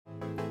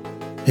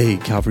Hey,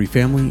 Calvary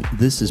family,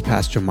 this is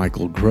Pastor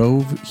Michael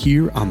Grove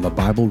here on the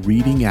Bible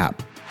Reading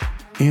app.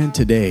 And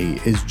today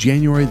is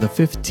January the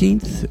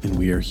 15th, and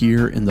we are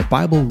here in the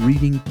Bible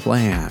Reading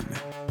Plan.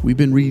 We've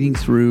been reading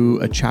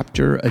through a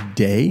chapter a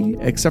day,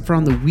 except for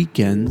on the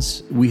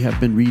weekends, we have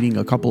been reading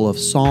a couple of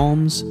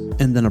Psalms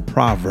and then a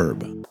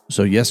proverb.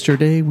 So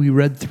yesterday we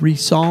read 3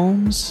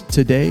 Psalms,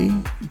 today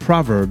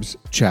Proverbs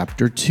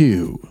chapter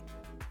 2.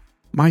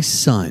 My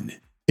son,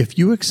 if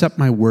you accept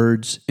my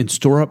words and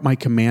store up my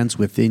commands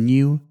within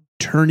you,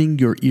 turning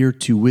your ear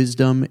to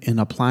wisdom and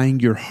applying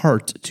your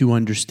heart to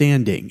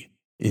understanding.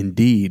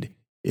 Indeed,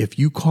 if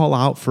you call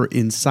out for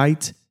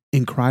insight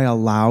and cry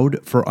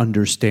aloud for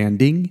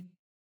understanding,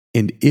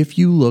 and if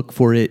you look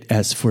for it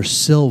as for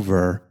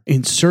silver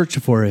and search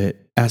for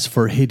it as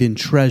for hidden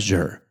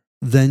treasure,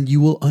 then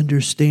you will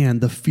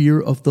understand the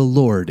fear of the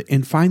Lord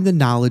and find the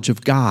knowledge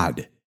of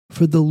God.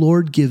 For the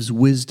Lord gives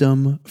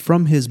wisdom,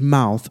 from his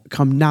mouth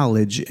come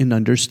knowledge and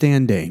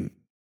understanding.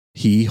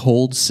 He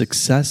holds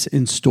success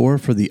in store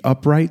for the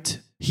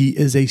upright. He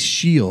is a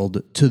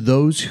shield to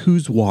those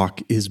whose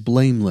walk is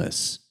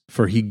blameless.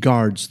 For he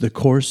guards the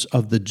course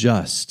of the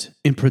just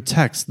and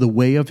protects the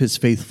way of his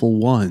faithful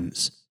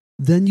ones.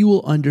 Then you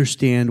will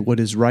understand what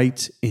is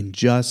right and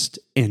just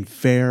and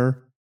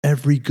fair,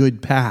 every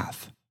good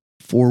path.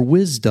 For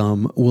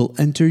wisdom will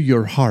enter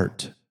your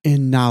heart,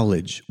 and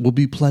knowledge will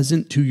be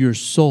pleasant to your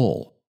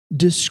soul.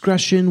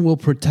 Discretion will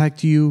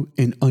protect you,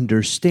 and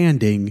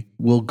understanding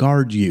will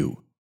guard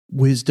you.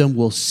 Wisdom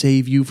will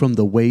save you from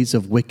the ways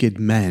of wicked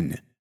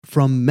men,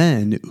 from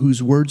men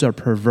whose words are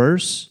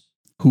perverse,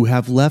 who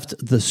have left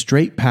the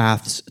straight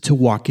paths to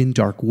walk in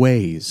dark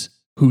ways,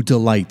 who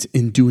delight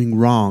in doing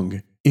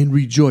wrong and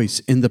rejoice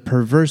in the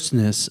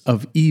perverseness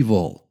of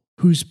evil,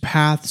 whose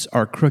paths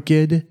are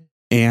crooked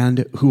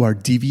and who are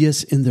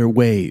devious in their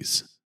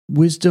ways.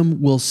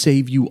 Wisdom will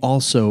save you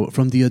also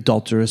from the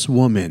adulterous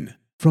woman,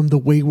 from the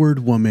wayward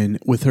woman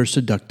with her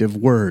seductive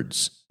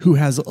words, who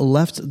has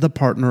left the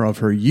partner of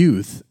her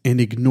youth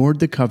and ignored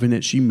the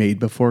covenant she made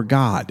before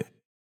God.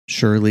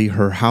 Surely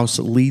her house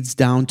leads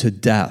down to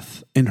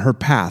death, and her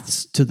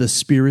paths to the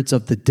spirits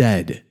of the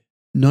dead.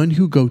 None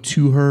who go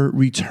to her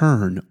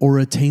return or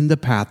attain the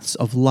paths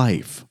of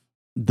life.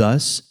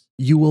 Thus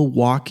you will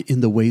walk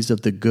in the ways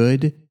of the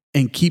good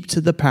and keep to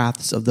the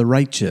paths of the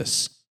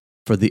righteous.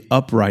 For the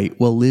upright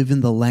will live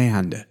in the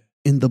land,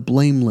 and the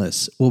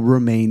blameless will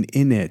remain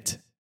in it.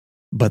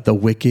 But the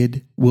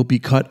wicked will be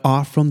cut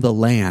off from the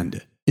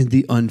land, and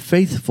the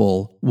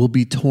unfaithful will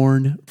be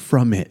torn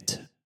from it.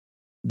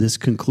 This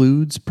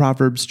concludes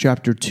Proverbs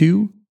chapter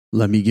 2.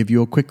 Let me give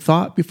you a quick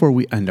thought before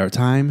we end our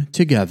time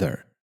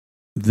together.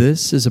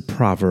 This is a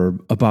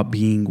proverb about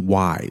being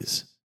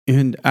wise,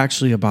 and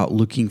actually about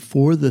looking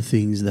for the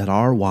things that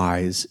are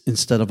wise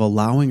instead of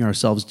allowing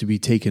ourselves to be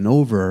taken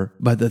over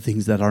by the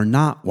things that are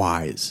not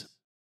wise.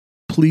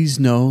 Please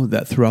know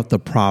that throughout the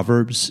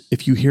Proverbs,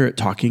 if you hear it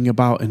talking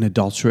about an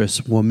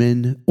adulterous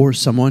woman or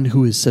someone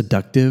who is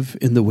seductive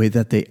in the way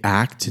that they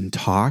act and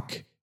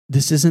talk,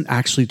 this isn't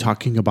actually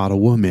talking about a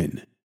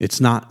woman.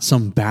 It's not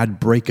some bad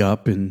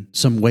breakup and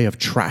some way of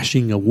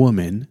trashing a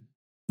woman.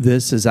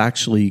 This is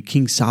actually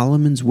King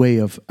Solomon's way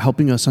of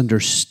helping us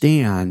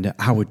understand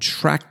how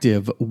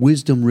attractive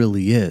wisdom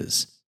really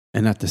is,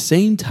 and at the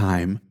same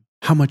time,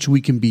 how much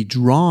we can be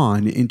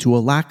drawn into a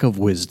lack of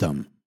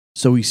wisdom.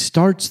 So he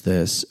starts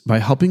this by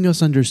helping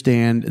us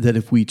understand that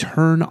if we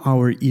turn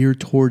our ear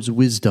towards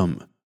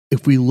wisdom,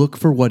 if we look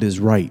for what is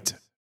right,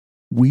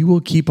 we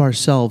will keep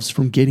ourselves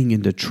from getting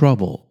into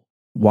trouble.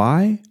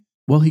 Why?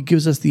 Well, he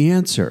gives us the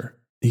answer.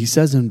 He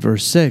says in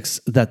verse 6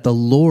 that the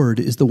Lord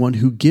is the one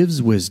who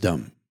gives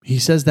wisdom. He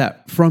says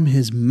that from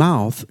his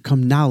mouth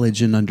come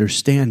knowledge and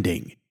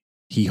understanding.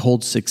 He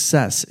holds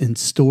success in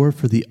store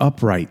for the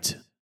upright.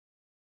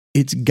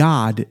 It's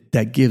God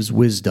that gives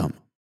wisdom.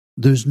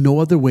 There's no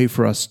other way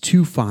for us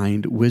to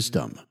find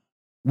wisdom.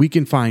 We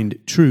can find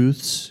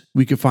truths,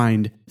 we can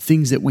find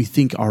things that we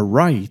think are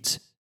right,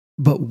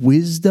 but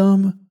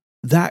wisdom,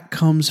 that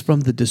comes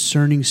from the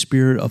discerning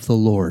spirit of the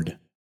Lord.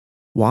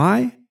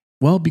 Why?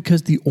 Well,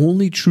 because the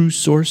only true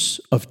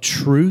source of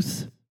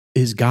truth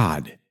is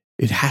God.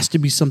 It has to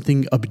be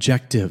something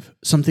objective,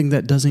 something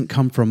that doesn't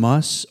come from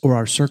us or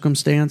our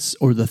circumstance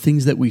or the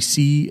things that we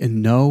see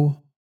and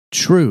know.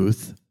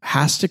 Truth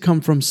has to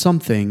come from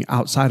something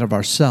outside of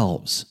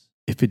ourselves.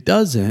 If it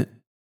doesn't,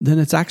 then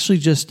it's actually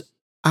just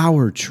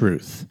our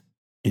truth.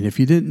 And if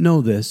you didn't know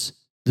this,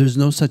 there's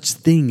no such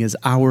thing as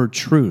our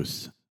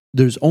truth.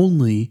 There's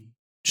only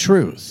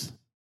truth.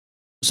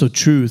 So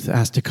truth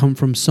has to come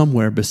from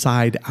somewhere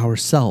beside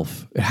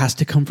ourself. It has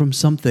to come from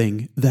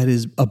something that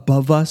is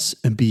above us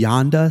and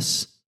beyond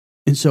us.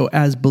 And so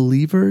as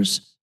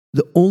believers,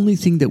 the only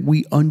thing that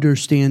we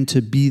understand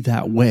to be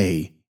that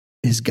way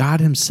is God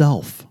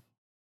himself.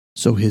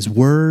 So his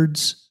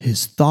words,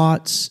 his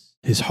thoughts,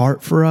 his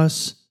heart for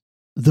us,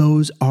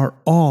 those are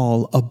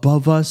all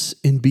above us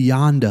and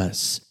beyond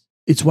us.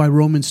 It's why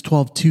Romans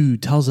 12:2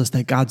 tells us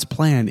that God's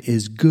plan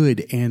is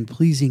good and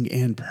pleasing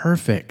and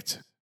perfect.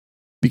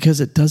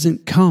 Because it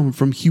doesn't come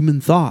from human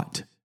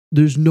thought.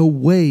 There's no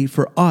way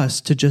for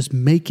us to just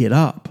make it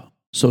up.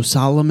 So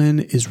Solomon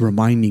is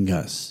reminding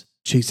us,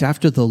 chase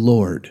after the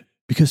Lord,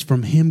 because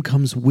from him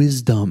comes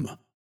wisdom.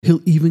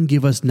 He'll even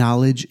give us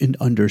knowledge and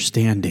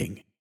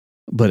understanding.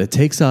 But it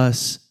takes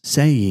us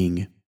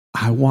saying,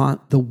 I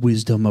want the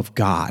wisdom of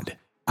God.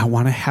 I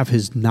want to have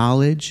his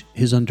knowledge,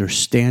 his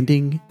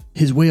understanding,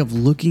 his way of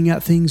looking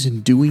at things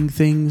and doing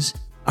things.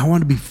 I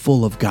want to be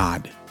full of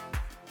God.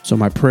 So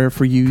my prayer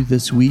for you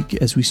this week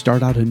as we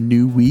start out a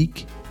new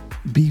week,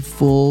 be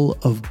full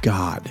of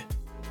God,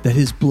 that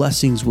his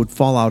blessings would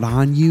fall out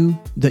on you,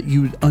 that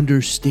you would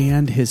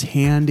understand his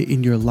hand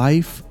in your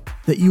life,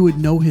 that you would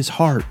know his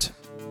heart,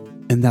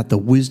 and that the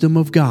wisdom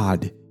of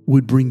God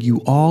would bring you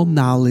all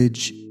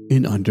knowledge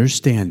and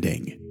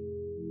understanding.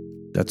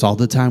 That's all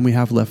the time we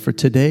have left for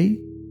today.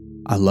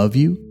 I love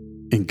you,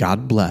 and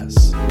God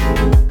bless.